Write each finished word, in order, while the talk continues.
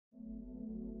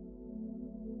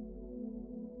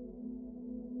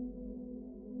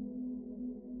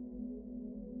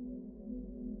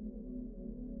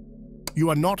You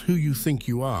are not who you think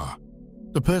you are.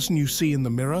 The person you see in the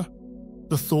mirror,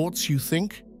 the thoughts you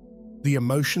think, the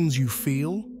emotions you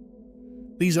feel,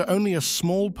 these are only a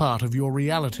small part of your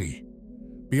reality.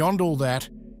 Beyond all that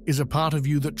is a part of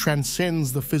you that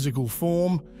transcends the physical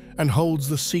form and holds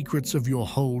the secrets of your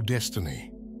whole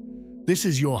destiny. This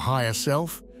is your higher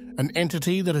self, an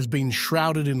entity that has been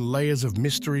shrouded in layers of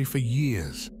mystery for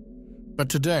years. But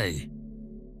today,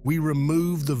 we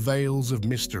remove the veils of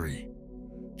mystery.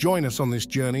 Join us on this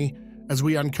journey as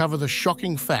we uncover the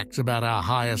shocking facts about our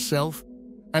higher self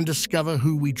and discover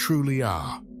who we truly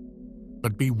are.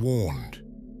 But be warned,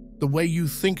 the way you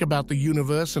think about the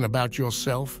universe and about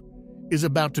yourself is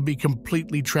about to be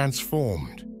completely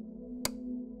transformed.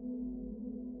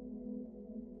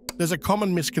 There's a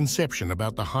common misconception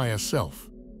about the higher self.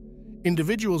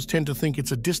 Individuals tend to think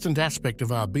it's a distant aspect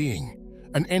of our being,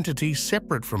 an entity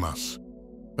separate from us.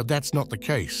 But that's not the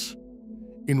case.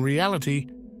 In reality,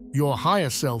 your higher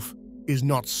self is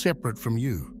not separate from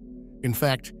you. In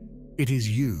fact, it is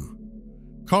you.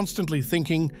 Constantly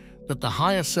thinking that the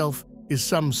higher self is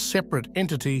some separate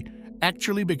entity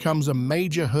actually becomes a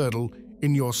major hurdle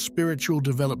in your spiritual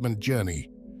development journey,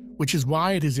 which is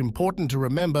why it is important to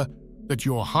remember that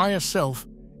your higher self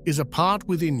is a part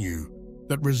within you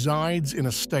that resides in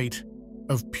a state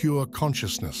of pure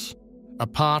consciousness, a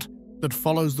part that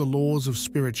follows the laws of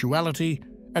spirituality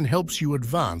and helps you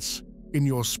advance in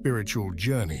your spiritual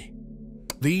journey.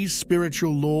 These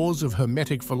spiritual laws of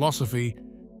Hermetic philosophy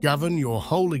govern your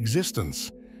whole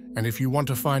existence, and if you want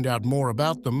to find out more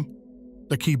about them,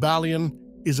 The Kybalion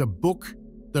is a book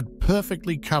that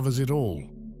perfectly covers it all.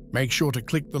 Make sure to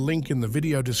click the link in the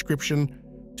video description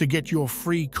to get your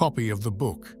free copy of the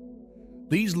book.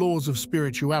 These laws of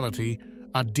spirituality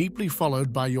are deeply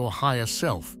followed by your higher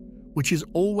self, which is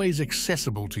always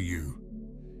accessible to you.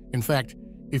 In fact,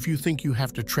 if you think you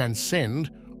have to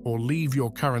transcend or leave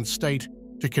your current state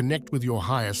to connect with your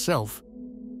higher self,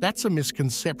 that's a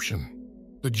misconception.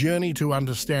 The journey to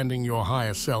understanding your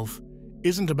higher self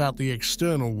isn't about the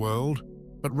external world,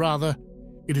 but rather,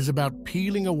 it is about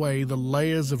peeling away the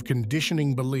layers of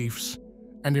conditioning beliefs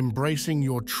and embracing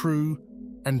your true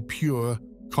and pure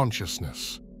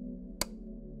consciousness.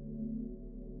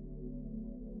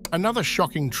 Another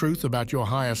shocking truth about your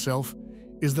higher self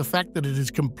is the fact that it is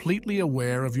completely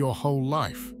aware of your whole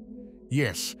life.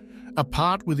 Yes, a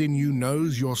part within you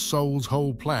knows your soul's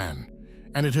whole plan,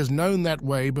 and it has known that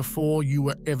way before you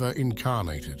were ever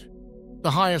incarnated.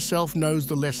 The higher self knows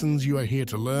the lessons you are here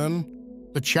to learn,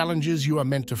 the challenges you are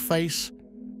meant to face,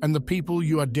 and the people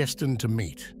you are destined to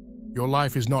meet. Your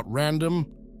life is not random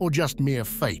or just mere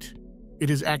fate. It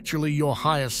is actually your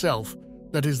higher self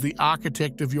that is the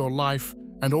architect of your life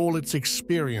and all its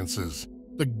experiences,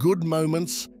 the good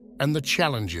moments and the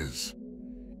challenges.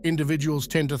 Individuals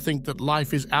tend to think that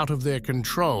life is out of their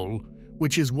control,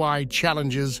 which is why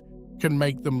challenges can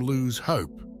make them lose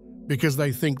hope, because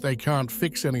they think they can't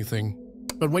fix anything.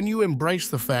 But when you embrace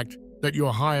the fact that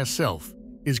your higher self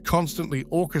is constantly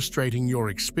orchestrating your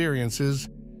experiences,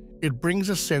 it brings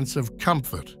a sense of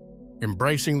comfort.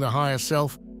 Embracing the higher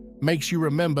self makes you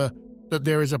remember that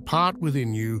there is a part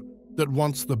within you that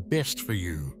wants the best for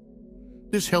you.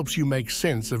 This helps you make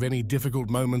sense of any difficult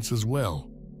moments as well.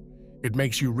 It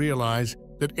makes you realize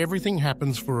that everything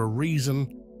happens for a reason,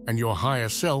 and your higher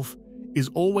self is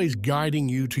always guiding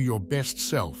you to your best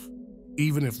self,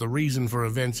 even if the reason for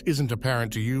events isn't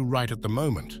apparent to you right at the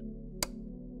moment.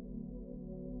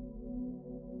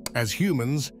 As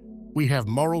humans, we have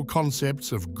moral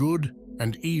concepts of good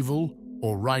and evil,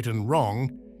 or right and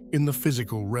wrong, in the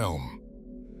physical realm.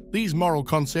 These moral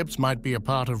concepts might be a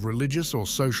part of religious or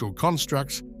social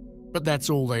constructs, but that's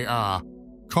all they are,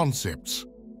 concepts.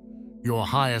 Your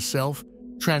higher self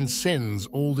transcends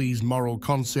all these moral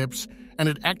concepts, and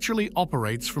it actually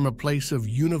operates from a place of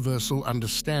universal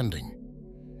understanding.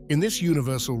 In this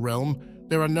universal realm,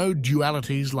 there are no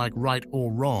dualities like right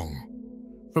or wrong.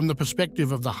 From the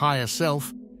perspective of the higher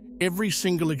self, every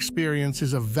single experience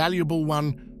is a valuable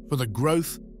one for the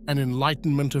growth and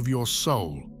enlightenment of your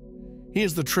soul.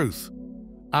 Here's the truth.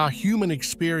 Our human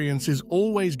experience is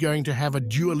always going to have a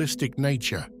dualistic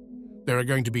nature. There are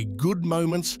going to be good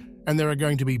moments and there are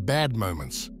going to be bad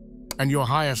moments. And your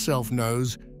higher self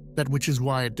knows that, which is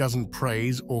why it doesn't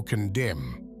praise or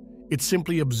condemn. It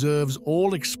simply observes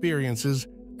all experiences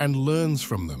and learns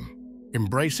from them.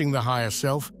 Embracing the higher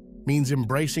self means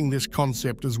embracing this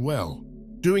concept as well.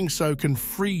 Doing so can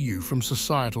free you from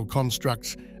societal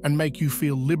constructs and make you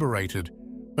feel liberated,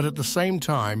 but at the same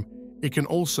time, it can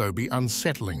also be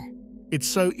unsettling. It's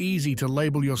so easy to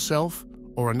label yourself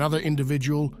or another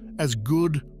individual as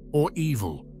good or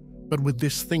evil, but with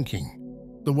this thinking,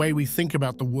 The way we think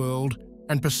about the world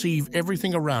and perceive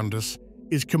everything around us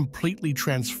is completely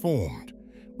transformed,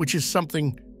 which is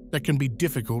something that can be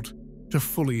difficult to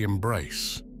fully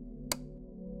embrace.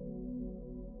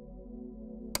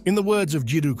 In the words of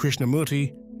Jiddu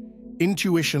Krishnamurti,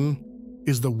 intuition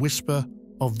is the whisper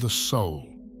of the soul.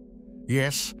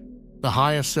 Yes, the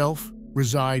higher self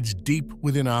resides deep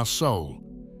within our soul,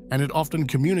 and it often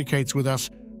communicates with us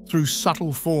through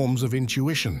subtle forms of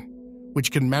intuition,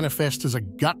 which can manifest as a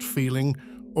gut feeling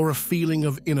or a feeling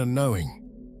of inner knowing.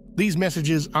 These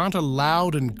messages aren't a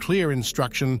loud and clear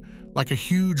instruction like a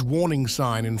huge warning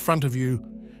sign in front of you,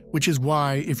 which is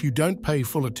why, if you don't pay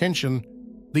full attention,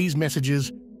 these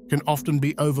messages can often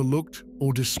be overlooked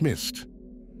or dismissed.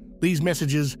 These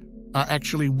messages are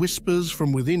actually whispers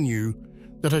from within you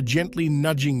that are gently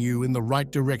nudging you in the right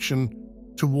direction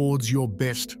towards your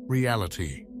best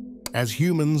reality. As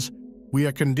humans, we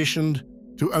are conditioned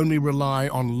to only rely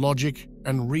on logic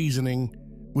and reasoning,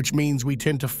 which means we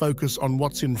tend to focus on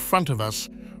what's in front of us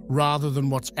rather than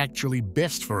what's actually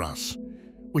best for us,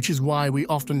 which is why we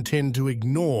often tend to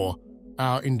ignore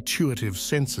our intuitive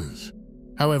senses.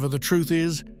 However, the truth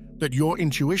is that your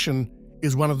intuition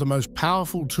is one of the most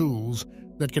powerful tools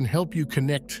that can help you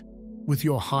connect with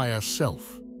your higher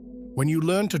self. When you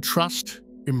learn to trust,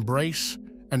 embrace,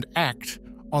 and act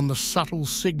on the subtle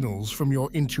signals from your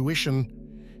intuition,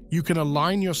 you can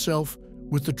align yourself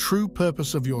with the true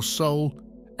purpose of your soul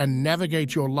and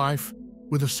navigate your life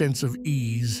with a sense of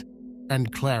ease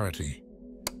and clarity.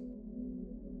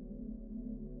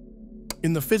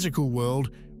 In the physical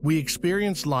world, we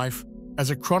experience life as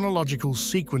a chronological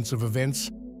sequence of events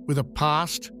with a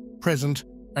past, present,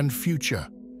 and future,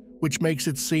 which makes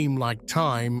it seem like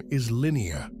time is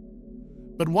linear.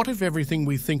 But what if everything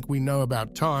we think we know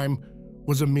about time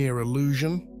was a mere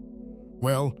illusion?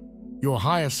 Well, your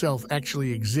higher self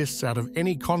actually exists out of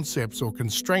any concepts or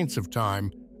constraints of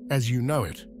time as you know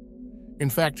it. In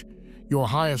fact, your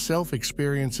higher self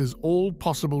experiences all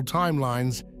possible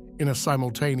timelines in a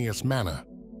simultaneous manner.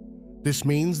 This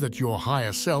means that your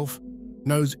higher self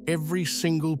knows every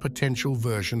single potential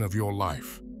version of your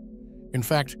life. In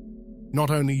fact, not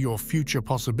only your future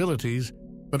possibilities,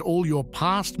 but all your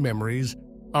past memories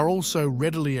are also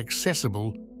readily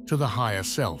accessible to the higher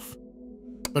self.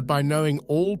 But by knowing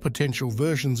all potential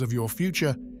versions of your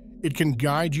future, it can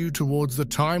guide you towards the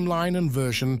timeline and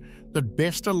version that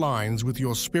best aligns with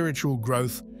your spiritual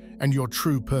growth and your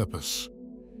true purpose.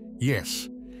 Yes,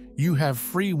 you have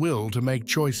free will to make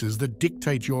choices that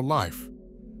dictate your life,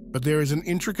 but there is an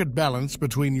intricate balance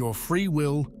between your free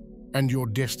will and your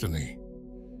destiny.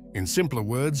 In simpler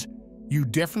words, you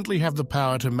definitely have the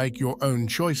power to make your own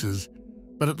choices,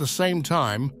 but at the same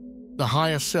time, the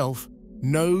higher self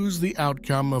knows the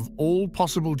outcome of all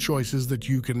possible choices that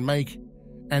you can make,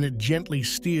 and it gently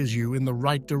steers you in the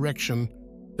right direction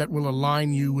that will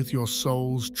align you with your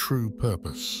soul's true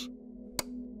purpose.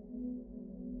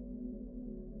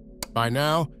 By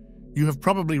now, you have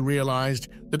probably realized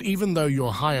that even though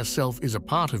your higher self is a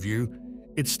part of you,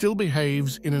 it still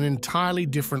behaves in an entirely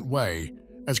different way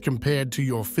as compared to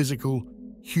your physical,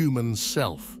 human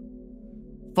self.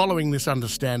 Following this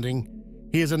understanding,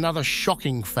 here's another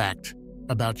shocking fact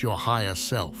about your higher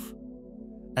self.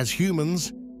 As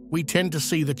humans, we tend to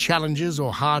see the challenges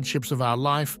or hardships of our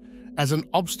life as an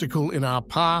obstacle in our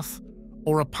path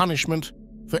or a punishment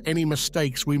for any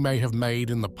mistakes we may have made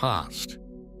in the past.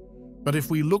 But if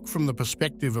we look from the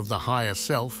perspective of the higher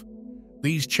self,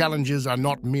 these challenges are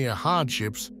not mere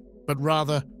hardships, but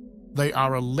rather they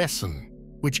are a lesson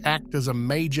which act as a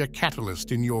major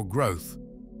catalyst in your growth,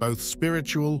 both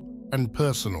spiritual and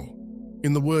personal.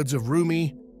 In the words of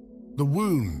Rumi, the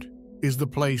wound is the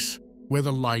place where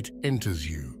the light enters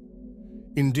you.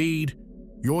 Indeed,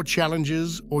 your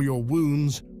challenges or your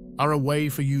wounds are a way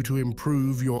for you to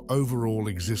improve your overall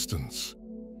existence.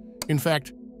 In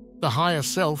fact, the higher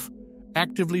self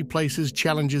actively places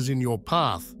challenges in your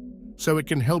path so it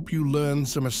can help you learn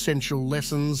some essential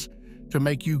lessons to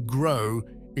make you grow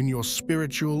in your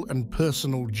spiritual and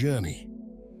personal journey.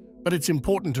 But it's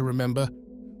important to remember,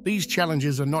 these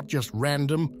challenges are not just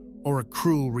random or a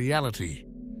cruel reality.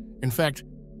 In fact,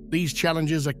 these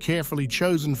challenges are carefully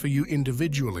chosen for you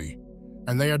individually,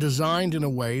 and they are designed in a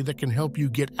way that can help you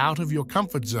get out of your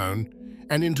comfort zone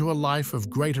and into a life of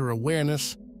greater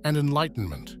awareness and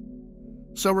enlightenment.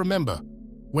 So remember,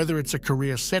 whether it's a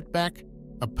career setback,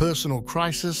 a personal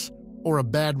crisis, or a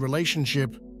bad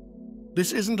relationship,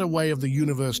 this isn't a way of the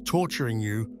universe torturing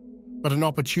you, but an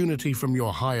opportunity from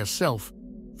your higher self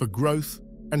for growth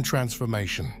and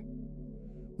transformation.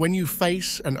 When you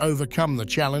face and overcome the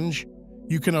challenge,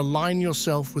 you can align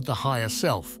yourself with the higher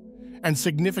self and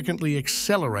significantly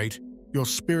accelerate your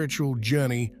spiritual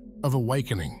journey of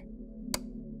awakening.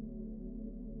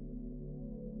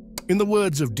 In the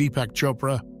words of Deepak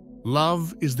Chopra,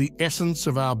 love is the essence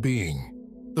of our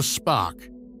being, the spark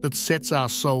that sets our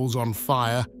souls on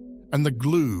fire and the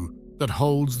glue that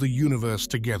holds the universe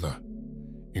together.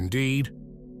 Indeed,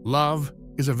 love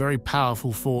is a very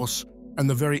powerful force and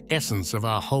the very essence of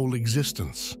our whole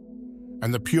existence.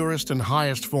 And the purest and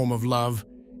highest form of love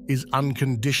is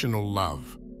unconditional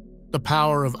love. The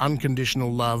power of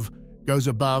unconditional love goes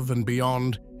above and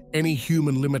beyond any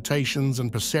human limitations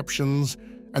and perceptions,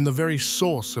 and the very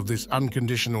source of this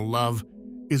unconditional love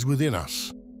is within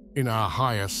us, in our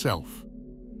higher self.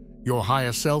 Your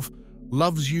higher self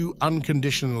loves you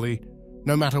unconditionally,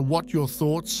 no matter what your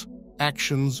thoughts,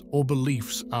 actions, or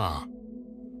beliefs are.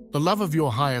 The love of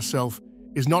your higher self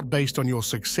is not based on your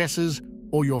successes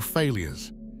or your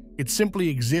failures. It simply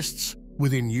exists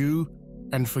within you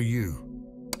and for you.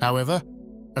 However,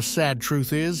 a sad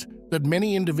truth is that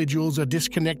many individuals are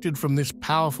disconnected from this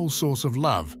powerful source of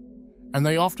love, and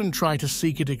they often try to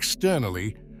seek it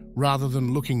externally rather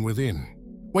than looking within.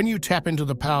 When you tap into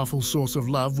the powerful source of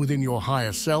love within your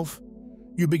higher self,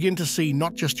 you begin to see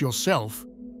not just yourself,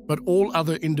 but all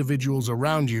other individuals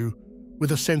around you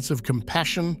with a sense of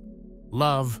compassion,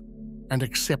 love, and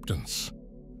acceptance.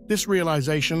 This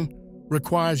realization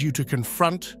requires you to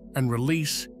confront and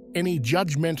release any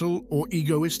judgmental or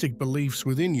egoistic beliefs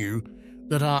within you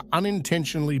that are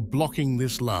unintentionally blocking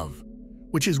this love,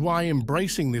 which is why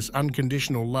embracing this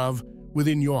unconditional love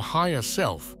within your higher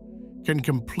self can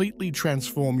completely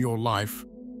transform your life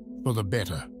for the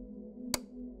better.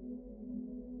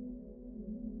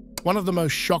 One of the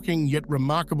most shocking yet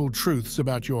remarkable truths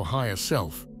about your higher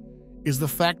self is the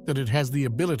fact that it has the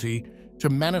ability to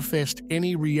manifest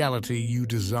any reality you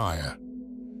desire.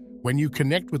 When you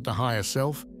connect with the higher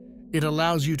self, it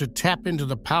allows you to tap into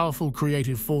the powerful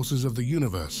creative forces of the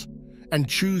universe and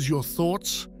choose your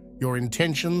thoughts, your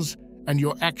intentions, and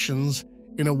your actions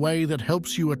in a way that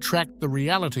helps you attract the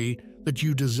reality that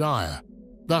you desire,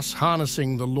 thus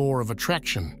harnessing the law of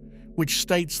attraction, which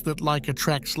states that like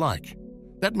attracts like.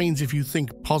 That means if you think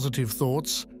positive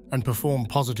thoughts and perform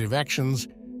positive actions,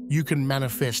 you can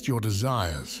manifest your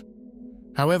desires.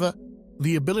 However,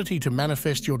 the ability to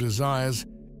manifest your desires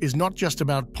is not just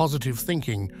about positive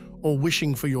thinking or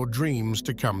wishing for your dreams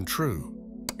to come true.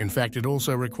 In fact, it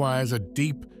also requires a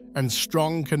deep and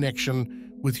strong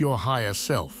connection with your higher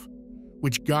self,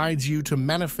 which guides you to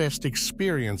manifest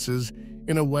experiences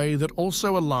in a way that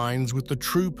also aligns with the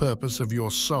true purpose of your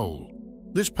soul.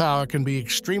 This power can be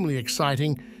extremely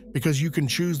exciting because you can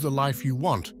choose the life you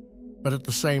want, but at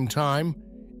the same time,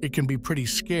 it can be pretty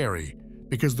scary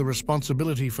because the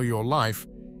responsibility for your life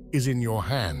is in your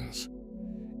hands.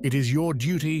 It is your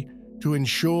duty to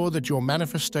ensure that your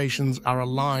manifestations are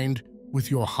aligned with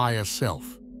your higher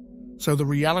self, so the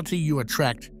reality you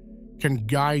attract can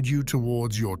guide you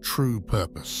towards your true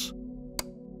purpose.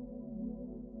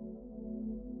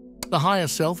 The higher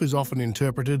self is often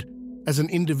interpreted as an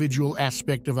individual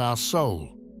aspect of our soul.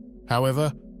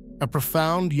 However, a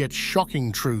profound yet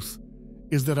shocking truth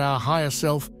is that our higher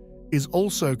self is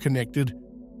also connected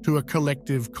to a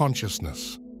collective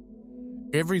consciousness.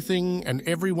 Everything and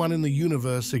everyone in the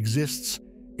universe exists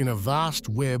in a vast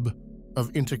web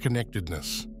of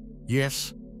interconnectedness.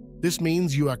 Yes, this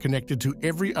means you are connected to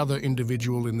every other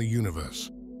individual in the universe.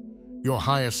 Your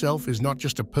higher self is not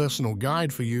just a personal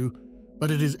guide for you, but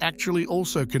it is actually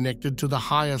also connected to the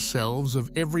higher selves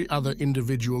of every other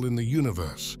individual in the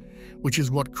universe, which is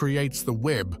what creates the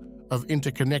web of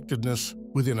interconnectedness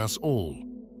within us all,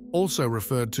 also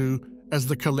referred to as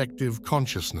the collective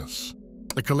consciousness.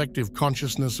 The collective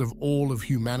consciousness of all of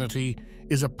humanity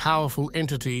is a powerful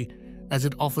entity as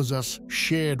it offers us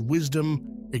shared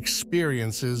wisdom,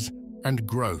 experiences, and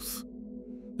growth.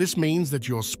 This means that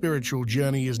your spiritual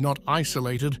journey is not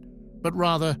isolated, but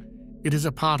rather it is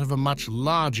a part of a much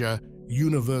larger,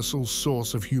 universal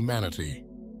source of humanity.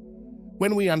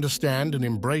 When we understand and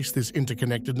embrace this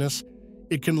interconnectedness,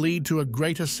 it can lead to a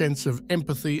greater sense of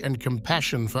empathy and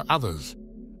compassion for others,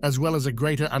 as well as a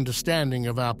greater understanding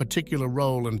of our particular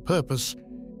role and purpose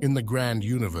in the grand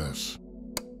universe.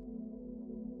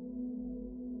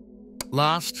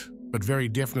 Last, but very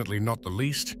definitely not the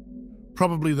least,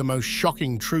 probably the most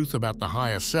shocking truth about the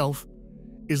higher self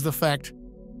is the fact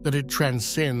that it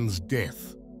transcends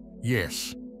death.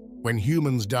 Yes, when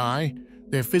humans die,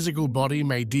 their physical body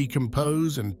may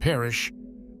decompose and perish,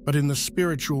 but in the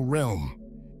spiritual realm,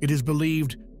 it is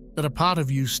believed that a part of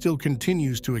you still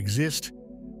continues to exist,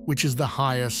 which is the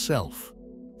higher self.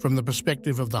 From the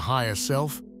perspective of the higher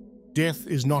self, death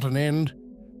is not an end,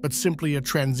 but simply a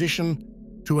transition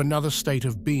to another state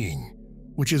of being,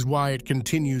 which is why it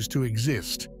continues to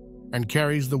exist and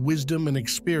carries the wisdom and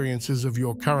experiences of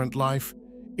your current life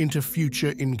into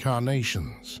future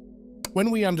incarnations. When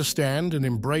we understand and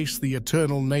embrace the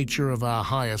eternal nature of our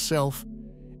higher self,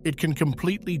 it can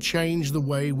completely change the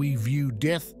way we view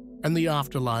death and the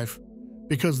afterlife,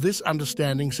 because this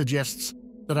understanding suggests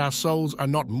that our souls are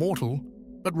not mortal,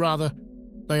 but rather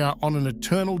they are on an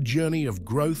eternal journey of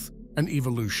growth and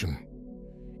evolution.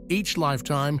 Each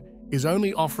lifetime is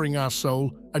only offering our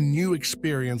soul a new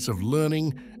experience of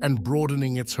learning and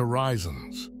broadening its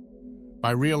horizons.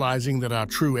 By realizing that our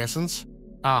true essence,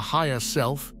 our higher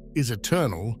self, is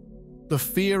eternal, the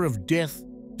fear of death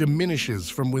diminishes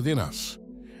from within us,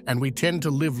 and we tend to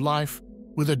live life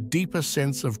with a deeper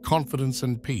sense of confidence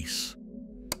and peace.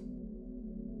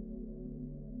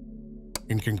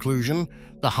 In conclusion,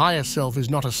 the higher self is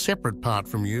not a separate part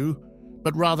from you,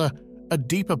 but rather a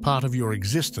deeper part of your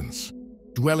existence,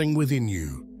 dwelling within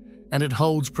you, and it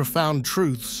holds profound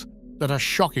truths that are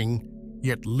shocking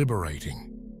yet liberating.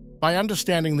 By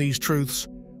understanding these truths,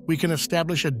 we can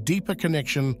establish a deeper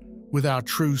connection with our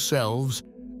true selves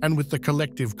and with the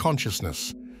collective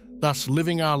consciousness, thus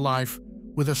living our life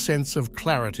with a sense of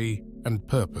clarity and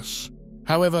purpose.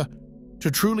 However,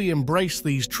 to truly embrace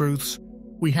these truths,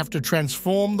 we have to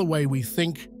transform the way we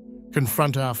think,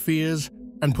 confront our fears,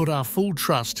 and put our full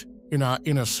trust in our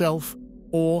inner self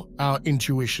or our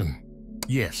intuition.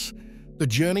 Yes, the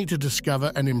journey to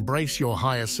discover and embrace your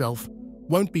higher self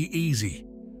won't be easy,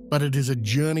 but it is a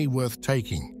journey worth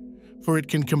taking, for it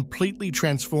can completely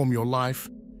transform your life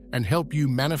and help you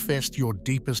manifest your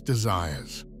deepest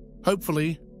desires.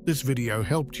 Hopefully, this video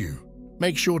helped you.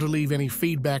 Make sure to leave any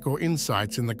feedback or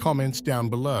insights in the comments down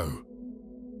below.